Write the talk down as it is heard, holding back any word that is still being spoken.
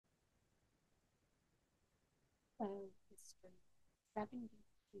of History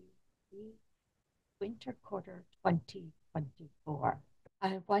 72 Winter Quarter 2024.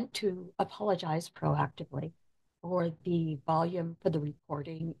 I want to apologize proactively for the volume for the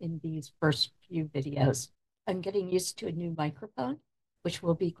recording in these first few videos. I'm getting used to a new microphone, which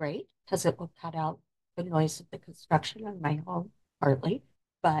will be great because it will cut out the noise of the construction on my home partly,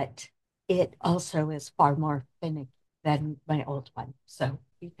 but it also is far more finicky than my old one. So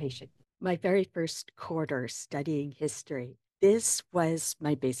be patient. My very first quarter studying history, this was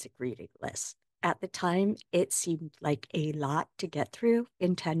my basic reading list. At the time, it seemed like a lot to get through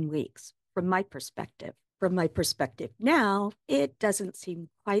in 10 weeks from my perspective. From my perspective now, it doesn't seem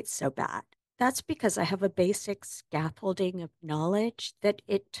quite so bad. That's because I have a basic scaffolding of knowledge that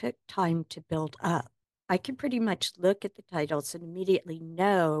it took time to build up. I can pretty much look at the titles and immediately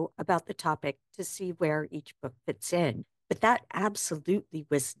know about the topic to see where each book fits in. But that absolutely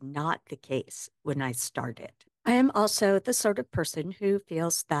was not the case when I started. I am also the sort of person who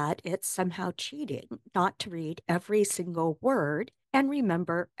feels that it's somehow cheating not to read every single word and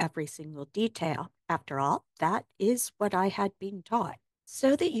remember every single detail. After all, that is what I had been taught.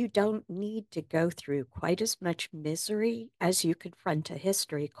 So that you don't need to go through quite as much misery as you confront a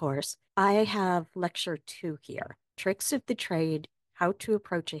history course, I have lecture 2 here, Tricks of the Trade, How to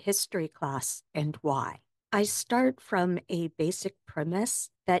Approach a History Class and Why. I start from a basic premise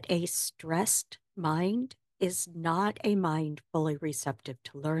that a stressed mind is not a mind fully receptive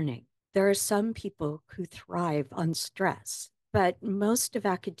to learning. There are some people who thrive on stress, but most of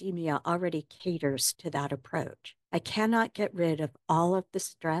academia already caters to that approach. I cannot get rid of all of the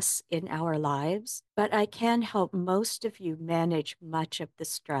stress in our lives, but I can help most of you manage much of the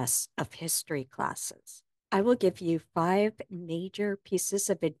stress of history classes. I will give you 5 major pieces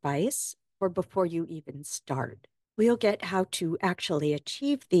of advice for before you even start. We'll get how to actually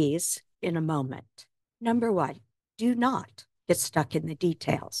achieve these in a moment. Number 1, do not get stuck in the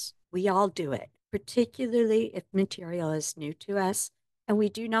details. We all do it, particularly if material is new to us and we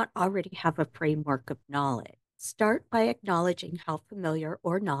do not already have a framework of knowledge. Start by acknowledging how familiar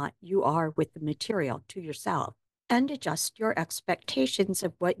or not you are with the material to yourself and adjust your expectations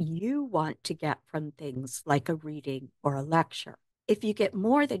of what you want to get from things like a reading or a lecture. If you get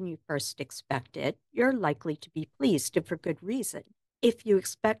more than you first expected, you're likely to be pleased and for good reason. If you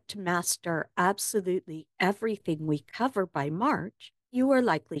expect to master absolutely everything we cover by March, you are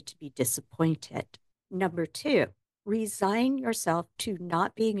likely to be disappointed. Number 2, resign yourself to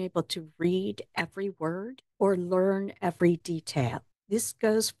not being able to read every word or learn every detail. This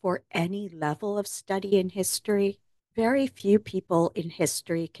goes for any level of study in history. Very few people in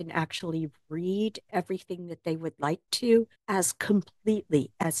history can actually read everything that they would like to as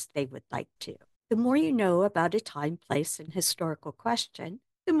completely as they would like to. The more you know about a time, place, and historical question,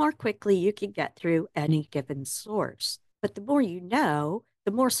 the more quickly you can get through any given source. But the more you know,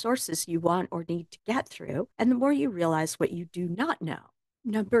 the more sources you want or need to get through, and the more you realize what you do not know.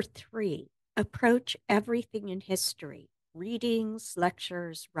 Number 3, approach everything in history, readings,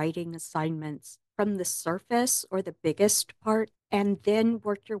 lectures, writing assignments, from the surface or the biggest part, and then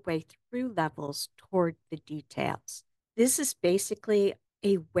work your way through levels toward the details. This is basically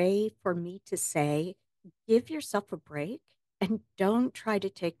a way for me to say, give yourself a break and don't try to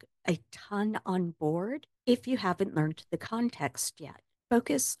take a ton on board if you haven't learned the context yet.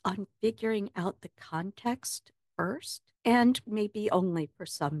 Focus on figuring out the context first and maybe only for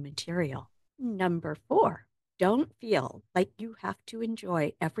some material. Number 4, don't feel like you have to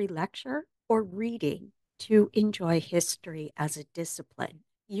enjoy every lecture or reading to enjoy history as a discipline.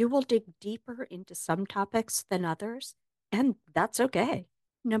 You will dig deeper into some topics than others, and that's okay.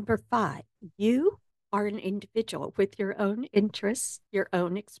 Number 5, you are an individual with your own interests, your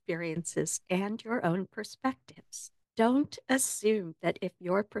own experiences, and your own perspectives. Don't assume that if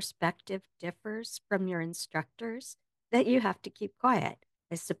your perspective differs from your instructors, that you have to keep quiet.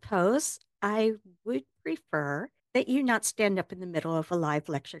 I suppose I would prefer that you not stand up in the middle of a live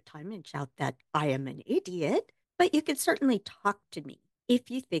lecture time and shout that I am an idiot, but you can certainly talk to me if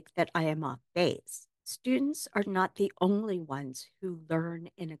you think that I am off base. Students are not the only ones who learn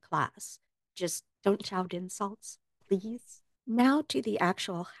in a class. Just don't shout insults, please. Now to the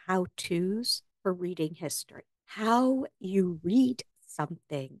actual how-tos for reading history. How you read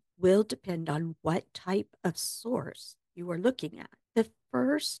something will depend on what type of source you are looking at. The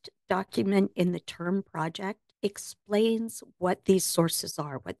first document in the term project explains what these sources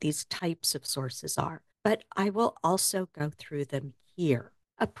are, what these types of sources are, but I will also go through them here.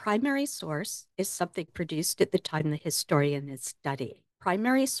 A primary source is something produced at the time the historian is studying.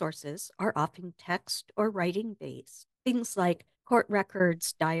 Primary sources are often text or writing based. Things like court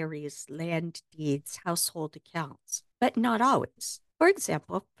records, diaries, land deeds, household accounts, but not always. For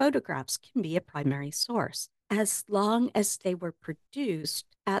example, photographs can be a primary source as long as they were produced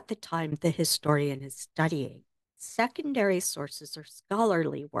at the time the historian is studying. Secondary sources are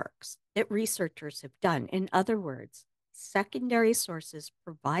scholarly works that researchers have done. In other words, secondary sources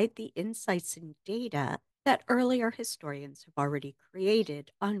provide the insights and data that earlier historians have already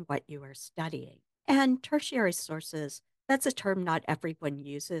created on what you are studying. And tertiary sources, that's a term not everyone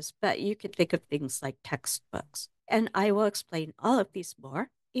uses, but you can think of things like textbooks. And I will explain all of these more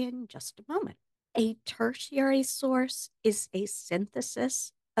in just a moment. A tertiary source is a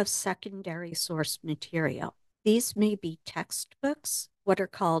synthesis of secondary source material. These may be textbooks, what are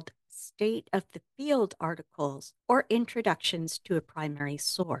called state of the field articles, or introductions to a primary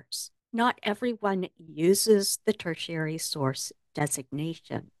source. Not everyone uses the tertiary source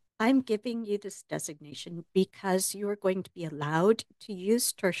designation. I'm giving you this designation because you are going to be allowed to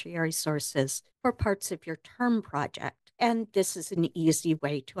use tertiary sources for parts of your term project, and this is an easy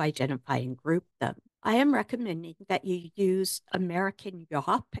way to identify and group them. I am recommending that you use American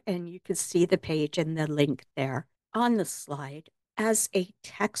Yawp, and you can see the page and the link there on the slide, as a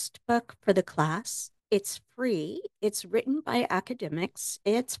textbook for the class. It's free, it's written by academics,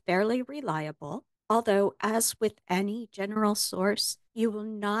 it's fairly reliable. Although, as with any general source, you will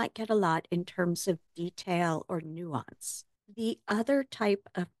not get a lot in terms of detail or nuance. The other type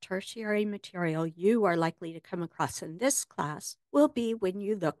of tertiary material you are likely to come across in this class will be when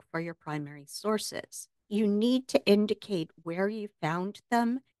you look for your primary sources. You need to indicate where you found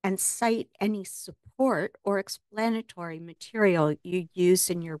them and cite any support or explanatory material you use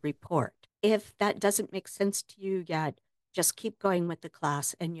in your report. If that doesn't make sense to you yet, just keep going with the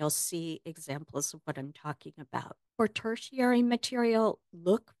class and you'll see examples of what I'm talking about. For tertiary material,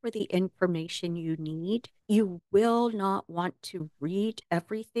 look for the information you need. You will not want to read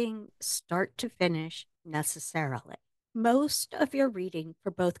everything start to finish necessarily. Most of your reading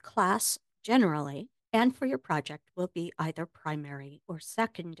for both class generally and for your project will be either primary or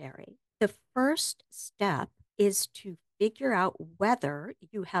secondary. The first step is to figure out whether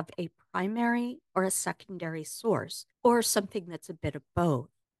you have a primary or a secondary source, or something that's a bit of both.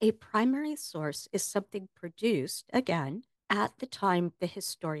 A primary source is something produced, again, at the time the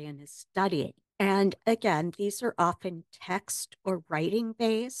historian is studying. And again, these are often text or writing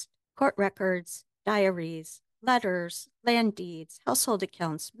based, court records, diaries, letters, land deeds, household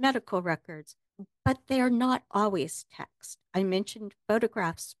accounts, medical records, but they are not always text. I mentioned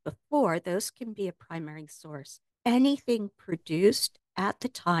photographs before, those can be a primary source. Anything produced at the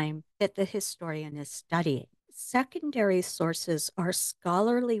time that the historian is studying. Secondary sources are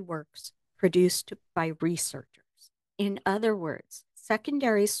scholarly works produced by researchers. In other words,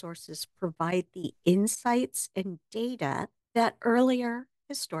 secondary sources provide the insights and data that earlier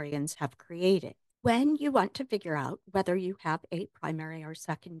historians have created. When you want to figure out whether you have a primary or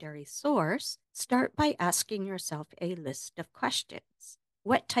secondary source, start by asking yourself a list of questions.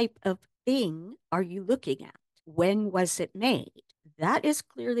 What type of thing are you looking at? When was it made? That is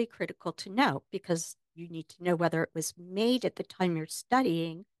clearly critical to know because you need to know whether it was made at the time you're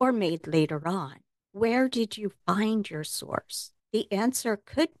studying or made later on. Where did you find your source? The answer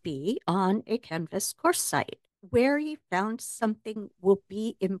could be on a Canvas course site. Where you found something will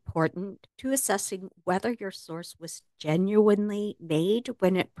be important to assessing whether your source was genuinely made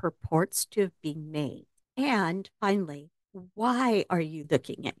when it purports to have been made. And finally, why are you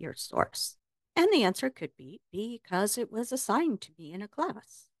looking at your source? And the answer could be because it was assigned to me in a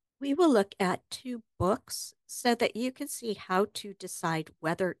class. We will look at two books so that you can see how to decide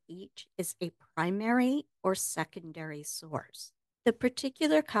whether each is a primary or secondary source. The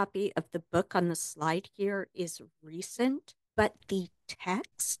particular copy of the book on the slide here is recent, but the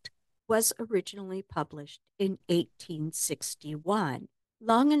text was originally published in 1861,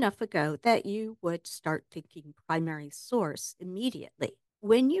 long enough ago that you would start thinking primary source immediately.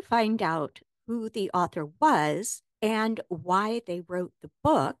 When you find out who the author was and why they wrote the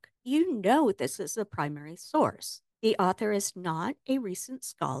book, you know this is a primary source. The author is not a recent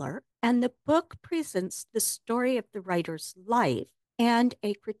scholar, and the book presents the story of the writer's life and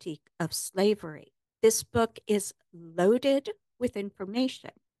a critique of slavery. This book is loaded with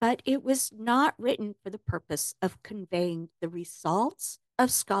information, but it was not written for the purpose of conveying the results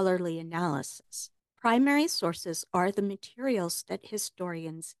of scholarly analysis. Primary sources are the materials that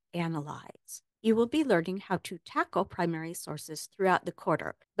historians analyze. You will be learning how to tackle primary sources throughout the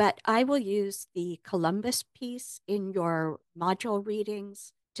quarter, but I will use the Columbus piece in your module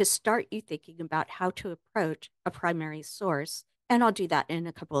readings to start you thinking about how to approach a primary source, and I'll do that in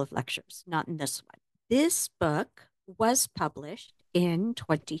a couple of lectures, not in this one. This book was published in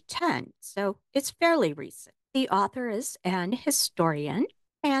 2010, so it's fairly recent. The author is an historian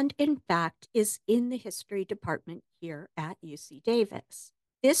and, in fact, is in the history department here at UC Davis.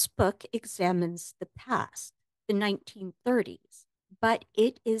 This book examines the past, the 1930s, but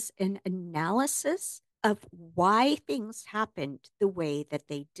it is an analysis of why things happened the way that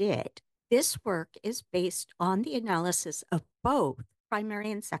they did. This work is based on the analysis of both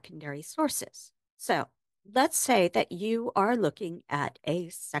primary and secondary sources. So let's say that you are looking at a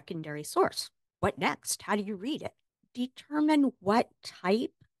secondary source. What next? How do you read it? Determine what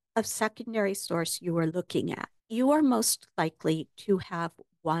type of secondary source you are looking at. You are most likely to have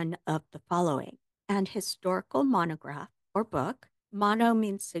one of the following: an historical monograph or book. Mono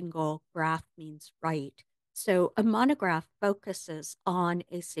means single, graph means right. So a monograph focuses on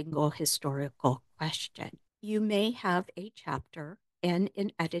a single historical question. You may have a chapter in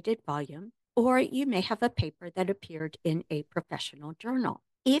an edited volume, or you may have a paper that appeared in a professional journal.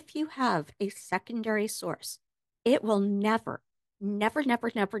 If you have a secondary source, it will never, never,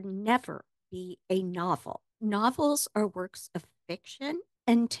 never, never, never be a novel. Novels are works of fiction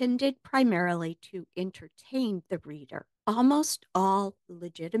intended primarily to entertain the reader. Almost all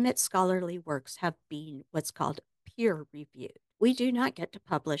legitimate scholarly works have been what's called peer reviewed. We do not get to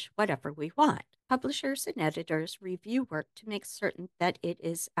publish whatever we want. Publishers and editors review work to make certain that it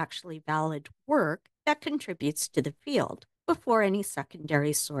is actually valid work that contributes to the field before any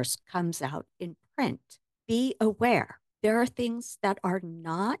secondary source comes out in print. Be aware, there are things that are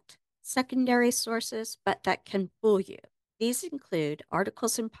not secondary sources, but that can fool you. These include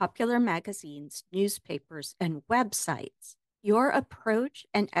articles in popular magazines, newspapers, and websites. Your approach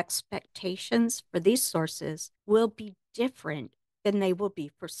and expectations for these sources will be different than they will be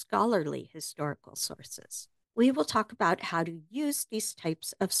for scholarly historical sources. We will talk about how to use these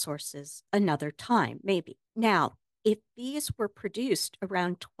types of sources another time, maybe. Now, if these were produced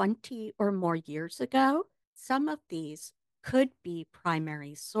around 20 or more years ago, some of these could be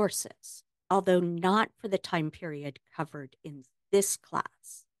primary sources, although not for the time period covered in this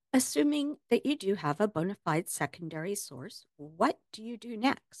class. Assuming that you do have a bona fide secondary source, what do you do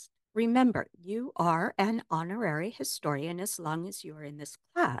next? Remember, you are an honorary historian as long as you are in this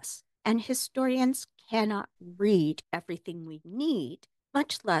class, and historians cannot read everything we need,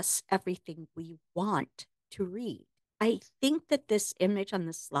 much less everything we want to read. I think that this image on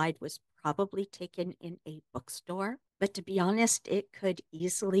the slide was probably taken in a bookstore, but to be honest, it could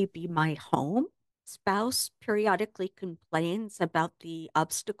easily be my home. Spouse periodically complains about the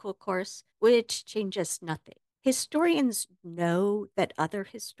obstacle course, which changes nothing. Historians know that other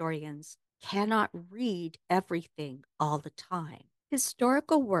historians cannot read everything all the time.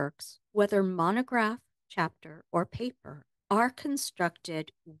 Historical works, whether monograph, chapter, or paper, are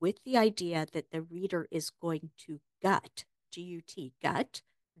constructed with the idea that the reader is going to gut, G-U-T, gut,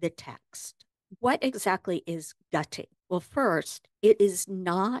 the text. What exactly is gutting? Well, first, it is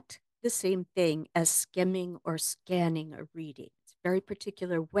not the same thing as skimming or scanning a reading. It's a very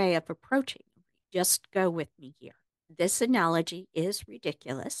particular way of approaching a reading. Just go with me here. This analogy is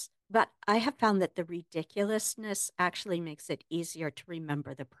ridiculous, but I have found that the ridiculousness actually makes it easier to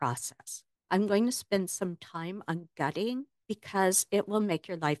remember the process. I'm going to spend some time on gutting because it will make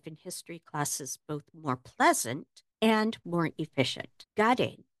your life in history classes both more pleasant and more efficient.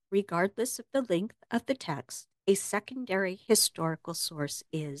 Gutting, regardless of the length of the text, a secondary historical source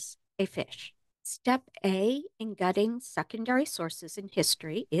is a fish. Step A in gutting secondary sources in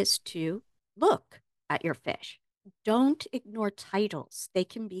history is to look at your fish. Don't ignore titles. They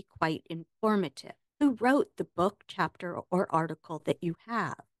can be quite informative. Who wrote the book, chapter, or article that you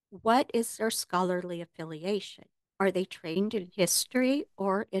have? What is their scholarly affiliation? Are they trained in history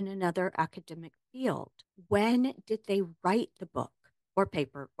or in another academic field? When did they write the book or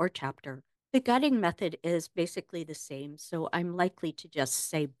paper or chapter? The gutting method is basically the same, so I'm likely to just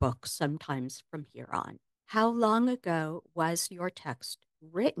say book sometimes from here on. How long ago was your text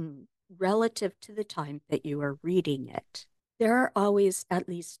written relative to the time that you are reading it? There are always at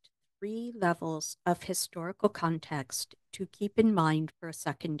least 3 levels of historical context to keep in mind for a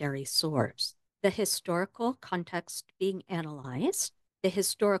secondary source: the historical context being analyzed, the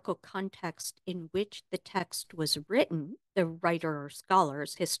historical context in which the text was written, the writer or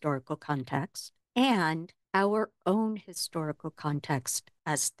scholar's historical context, and our own historical context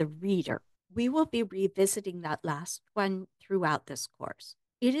as the reader. We will be revisiting that last one throughout this course.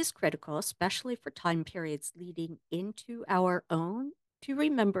 It is critical, especially for time periods leading into our own, to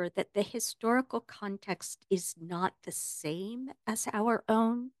remember that the historical context is not the same as our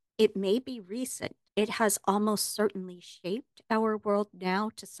own. It may be recent. It has almost certainly shaped our world now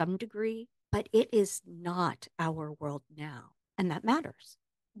to some degree, but it is not our world now, and that matters.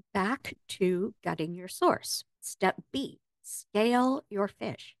 Back to gutting your source. Step B, scale your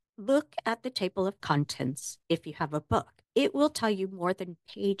fish. Look at the table of contents if you have a book. It will tell you more than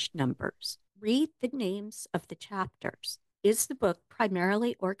page numbers. Read the names of the chapters. Is the book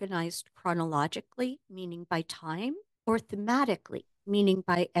primarily organized chronologically, meaning by time, or thematically, meaning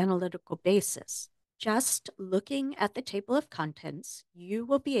by analytical basis? Just looking at the table of contents, you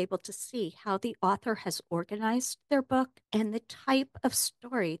will be able to see how the author has organized their book and the type of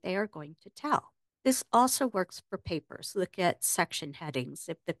story they are going to tell. This also works for papers. Look at section headings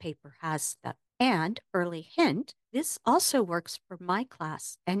if the paper has them. And early hint, this also works for my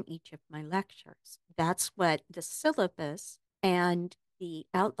class and each of my lectures. That's what the syllabus and the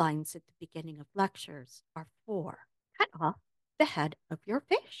outlines at the beginning of lectures are for. Cut off the head of your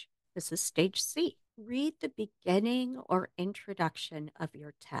fish. This is stage C. Read the beginning or introduction of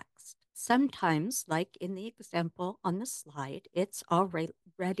your text. Sometimes, like in the example on the slide, it's already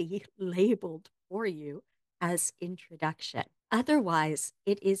labeled for you as introduction. Otherwise,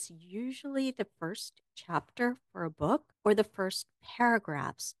 it is usually the first chapter for a book or the first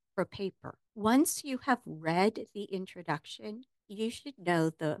paragraphs for paper. Once you have read the introduction, you should know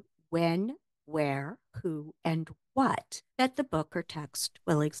the when, where, who, and what that the book or text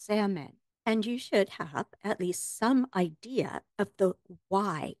will examine. And you should have at least some idea of the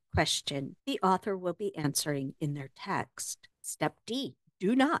why question the author will be answering in their text. Step D,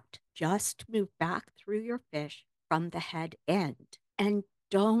 do not just move back through your fish from the head end. And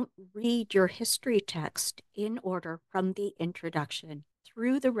don't read your history text in order from the introduction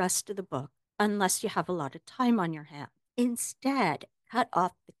through the rest of the book unless you have a lot of time on your hands. Instead, cut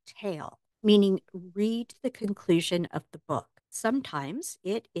off the tail, meaning read the conclusion of the book. Sometimes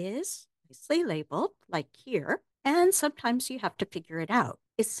it is nicely labeled, like here, and sometimes you have to figure it out.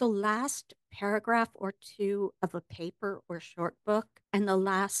 It's the last paragraph or two of a paper or short book and the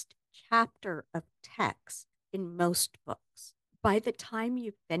last chapter of text in most books. By the time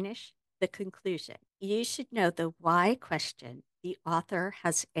you finish the conclusion, you should know the why question the author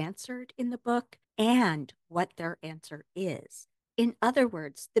has answered in the book and what their answer is. In other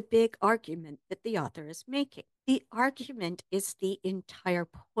words, the big argument that the author is making. The argument is the entire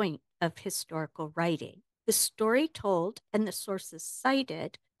point of historical writing. The story told and the sources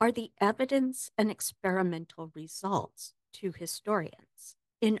cited are the evidence and experimental results to historians.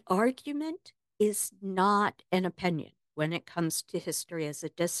 An argument is not an opinion when it comes to history as a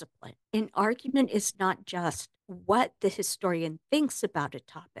discipline. An argument is not just what the historian thinks about a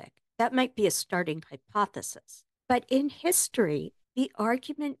topic. That might be a starting hypothesis. But in history, the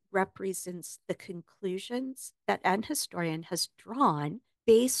argument represents the conclusions that an historian has drawn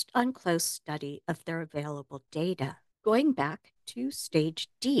based on close study of their available data. Going back to stage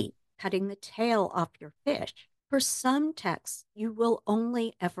D, cutting the tail off your fish. For some texts, you will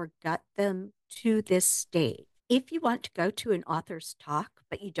only ever gut them to this stage. If you want to go to an author's talk,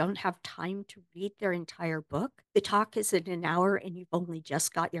 but you don't have time to read their entire book, the talk is in an hour and you've only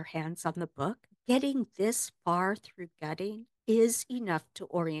just got your hands on the book, getting this far through gutting is enough to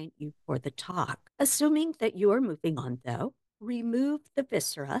orient you for the talk. Assuming that you are moving on, though, remove the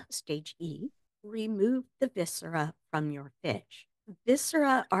viscera, stage E, remove the viscera from your fish.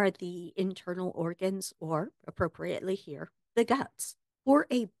 Viscera are the internal organs, or appropriately here, the guts. For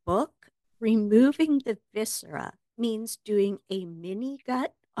a book, removing the viscera means doing a mini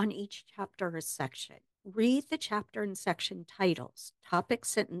gut on each chapter or section. Read the chapter and section titles, topic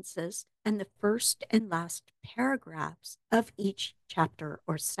sentences, and the first and last paragraphs of each chapter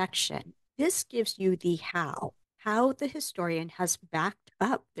or section. This gives you the how the historian has backed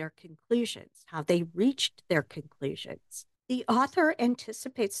up their conclusions, how they reached their conclusions. The author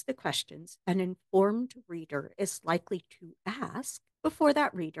anticipates the questions an informed reader is likely to ask before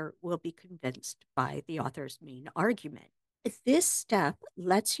that reader will be convinced by the author's main argument. This step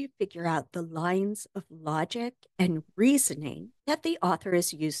lets you figure out the lines of logic and reasoning that the author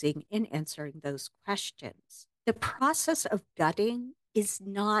is using in answering those questions. The process of gutting is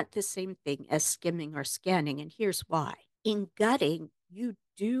not the same thing as skimming or scanning, and here's why. In gutting, you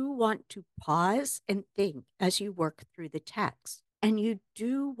do want to pause and think as you work through the text, and you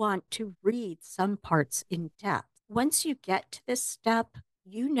do want to read some parts in depth. Once you get to this step,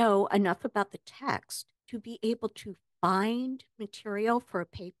 you know enough about the text to be able to find material for a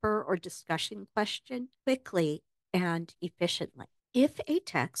paper or discussion question quickly and efficiently. If a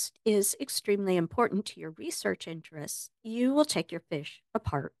text is extremely important to your research interests, you will take your fish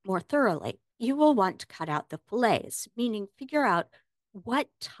apart more thoroughly. You will want to cut out the fillets, meaning figure out what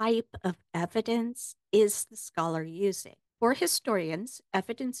type of evidence is the scholar using. For historians,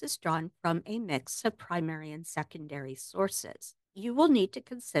 evidence is drawn from a mix of primary and secondary sources. You will need to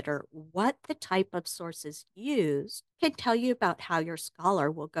consider what the type of sources used can tell you about how your scholar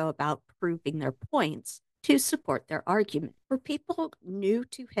will go about proving their points to support their argument. For people new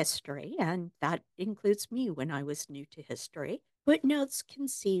to history, and that includes me when I was new to history, footnotes can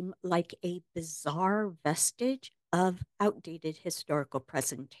seem like a bizarre vestige of outdated historical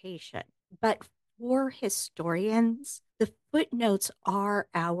presentation. But for historians, the footnotes are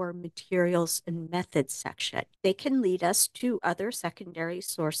our materials and methods section. They can lead us to other secondary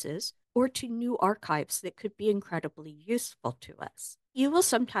sources or to new archives that could be incredibly useful to us. You will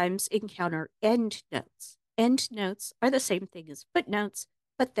sometimes encounter endnotes. Endnotes are the same thing as footnotes,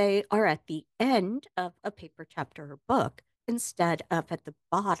 but they are at the end of a paper, chapter, or book instead of at the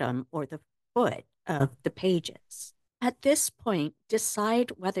bottom or the foot of the pages. At this point,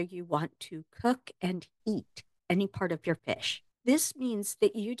 decide whether you want to cook and eat any part of your fish. This means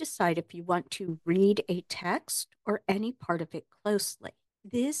that you decide if you want to read a text or any part of it closely.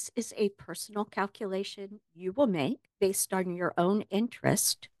 This is a personal calculation you will make based on your own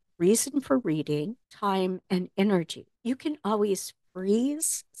interest, reason for reading, time, and energy. You can always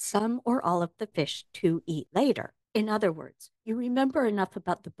freeze some or all of the fish to eat later. In other words, you remember enough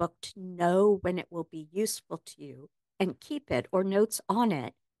about the book to know when it will be useful to you and keep it or notes on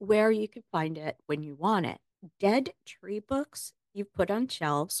it where you can find it when you want it. Dead tree books you've put on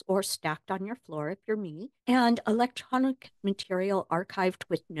shelves or stacked on your floor if you're me, and electronic material archived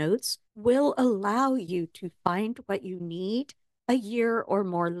with notes will allow you to find what you need a year or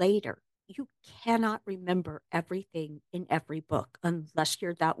more later. You cannot remember everything in every book unless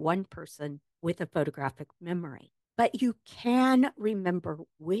you're that one person with a photographic memory. But you can remember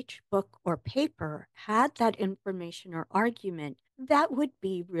which book or paper had that information or argument that would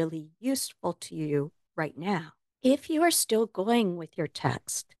be really useful to you right now. If you are still going with your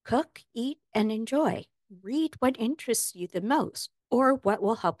text, cook, eat, and enjoy. Read what interests you the most or what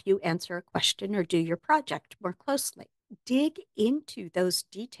will help you answer a question or do your project more closely. Dig into those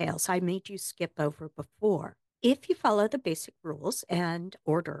details I made you skip over before. If you follow the basic rules and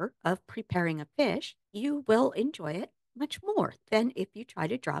order of preparing a fish, you will enjoy it much more than if you try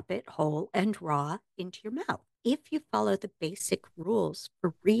to drop it whole and raw into your mouth. If you follow the basic rules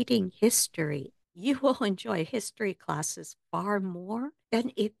for reading history, you will enjoy history classes far more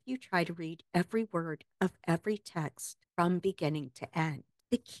than if you try to read every word of every text from beginning to end.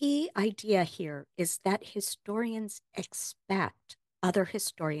 The key idea here is that historians expect other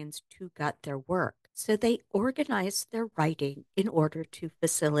historians to gut their work, so they organize their writing in order to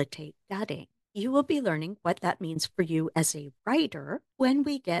facilitate gutting. You will be learning what that means for you as a writer when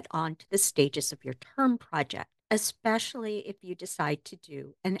we get on to the stages of your term project, especially if you decide to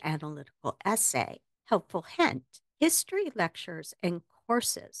do an analytical essay. Helpful hint, history lectures and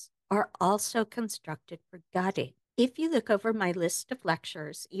courses are also constructed for gutting. If you look over my list of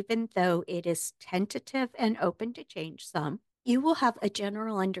lectures, even though it is tentative and open to change some, you will have a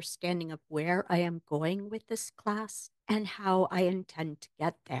general understanding of where I am going with this class and how I intend to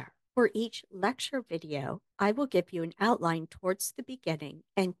get there. For each lecture video, I will give you an outline towards the beginning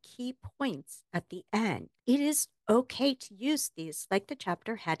and key points at the end. It is okay to use these like the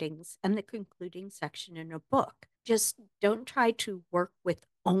chapter headings and the concluding section in a book. Just don't try to work with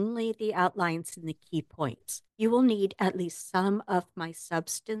only the outlines and the key points. You will need at least some of my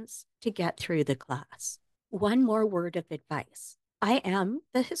substance to get through the class. One more word of advice. I am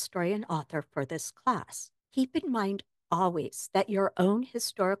the historian author for this class. Keep in mind always that your own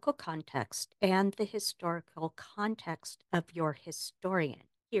historical context and the historical context of your historian,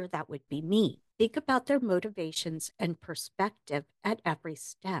 here that would be me, think about their motivations and perspective at every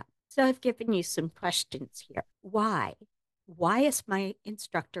step. So I've given you some questions here. Why? Why is my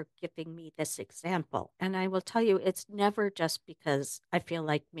instructor giving me this example? And I will tell you, it's never just because I feel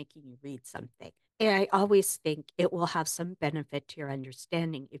like making you read something. I always think it will have some benefit to your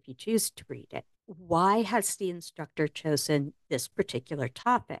understanding if you choose to read it. Why has the instructor chosen this particular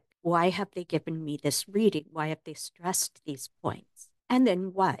topic? Why have they given me this reading? Why have they stressed these points? And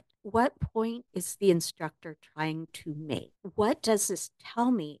then what? What point is the instructor trying to make? What does this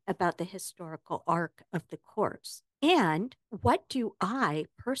tell me about the historical arc of the course? And what do I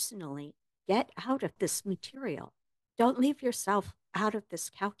personally get out of this material? Don't leave yourself out of this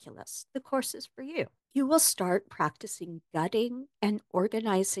calculus. The course is for you. You will start practicing gutting and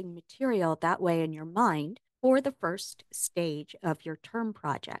organizing material that way in your mind for the first stage of your term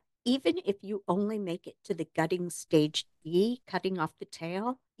project. Even if you only make it to the gutting stage D, cutting off the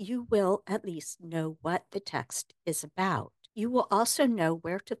tail, you will at least know what the text is about. You will also know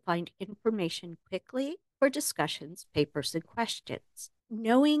where to find information quickly for discussions, papers, and questions.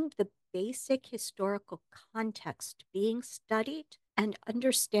 Knowing the basic historical context being studied and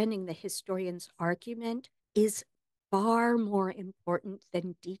understanding the historian's argument is far more important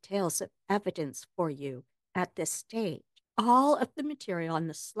than details of evidence for you at this stage. All of the material on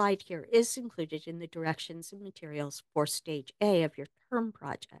the slide here is included in the directions and materials for Stage A of your term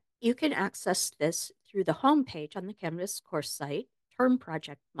project. You can access this through the homepage on the Canvas course site, term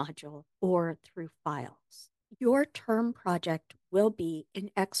project module, or through files. Your term project will be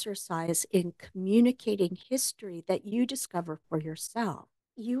an exercise in communicating history that you discover for yourself.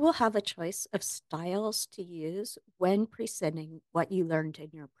 You will have a choice of styles to use when presenting what you learned in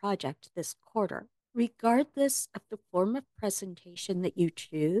your project this quarter. Regardless of the form of presentation that you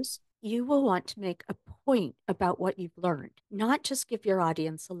choose, you will want to make a point about what you've learned, not just give your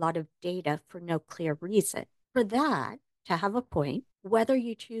audience a lot of data for no clear reason. For that, to have a point, whether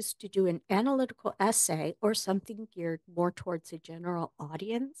you choose to do an analytical essay or something geared more towards a general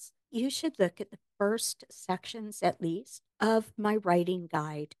audience, you should look at the first sections at least of my writing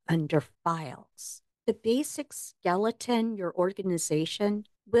guide under files. The basic skeleton, your organization,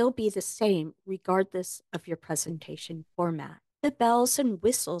 will be the same regardless of your presentation format. The bells and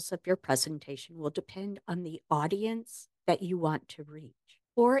whistles of your presentation will depend on the audience that you want to reach.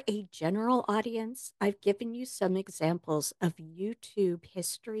 For a general audience, I've given you some examples of YouTube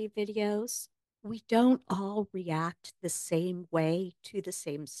history videos. We don't all react the same way to the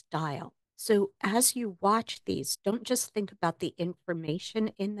same style. So as you watch these, don't just think about the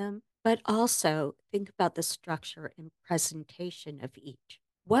information in them, but also think about the structure and presentation of each.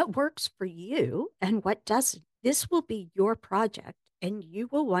 What works for you and what doesn't? This will be your project, and you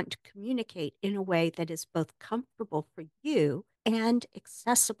will want to communicate in a way that is both comfortable for you and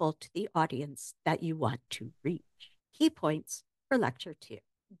accessible to the audience that you want to reach. Key points for Lecture 2.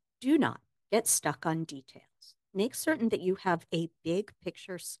 Do not get stuck on details. Make certain that you have a big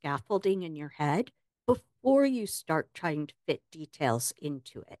picture scaffolding in your head before you start trying to fit details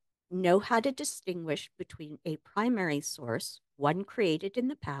into it. Know how to distinguish between a primary source, one created in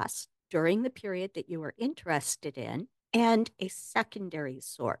the past during the period that you are interested in, and a secondary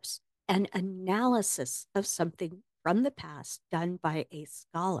source, an analysis of something from the past done by a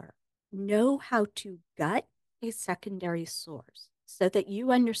scholar. Know how to gut a secondary source so that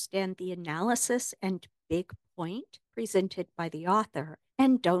you understand the analysis and big point presented by the author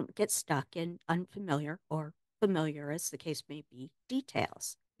and don't get stuck in unfamiliar or familiar, as the case may be,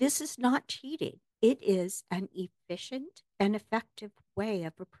 details. This is not cheating. It is an efficient and effective way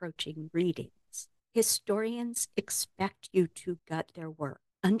of approaching readings. Historians expect you to gut their work.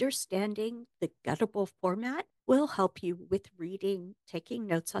 Understanding the guttable format will help you with reading, taking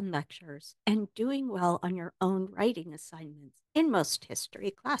notes on lectures, and doing well on your own writing assignments in most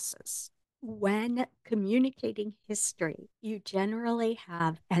history classes. When communicating history, you generally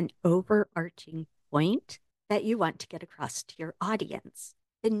have an overarching point that you want to get across to your audience.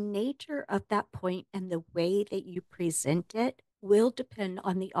 The nature of that point and the way that you present it will depend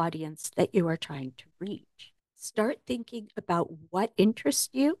on the audience that you are trying to reach. Start thinking about what interests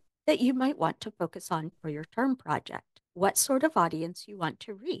you that you might want to focus on for your term project, what sort of audience you want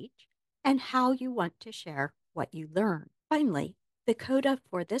to reach, and how you want to share what you learn. Finally, the coda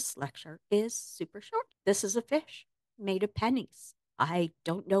for this lecture is super short. This is a fish made of pennies. I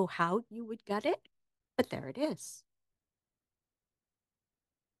don't know how you would gut it, but there it is.